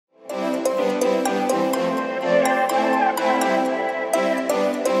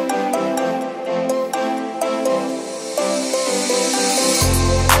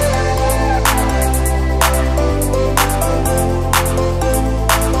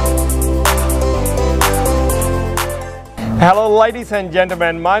Hello ladies and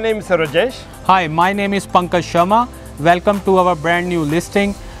gentlemen, my name is Rajesh. Hi, my name is Pankaj Sharma. Welcome to our brand new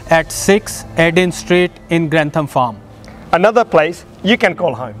listing at 6 Aidan Street in Grantham Farm. Another place you can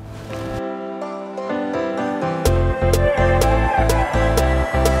call home.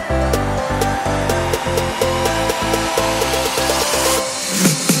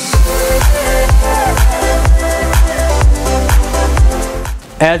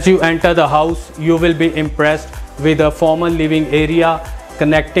 As you enter the house, you will be impressed with a formal living area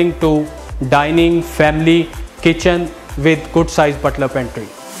connecting to dining, family, kitchen with good sized butler pantry.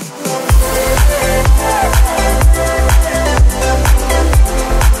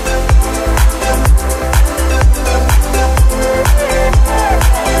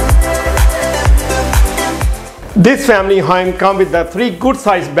 This family home comes with a 3 good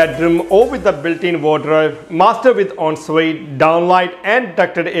sized bedroom, all with a built-in wardrobe, master with ensuite, downlight and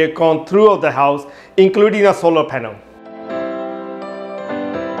ducted aircon throughout the house, including a solar panel.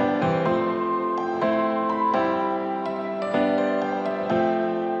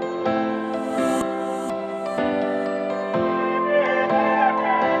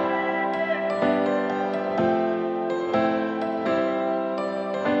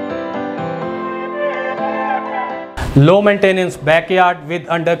 Low maintenance backyard with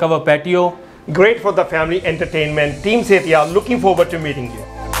undercover patio. Great for the family entertainment. Team Setia looking forward to meeting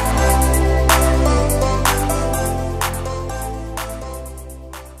you.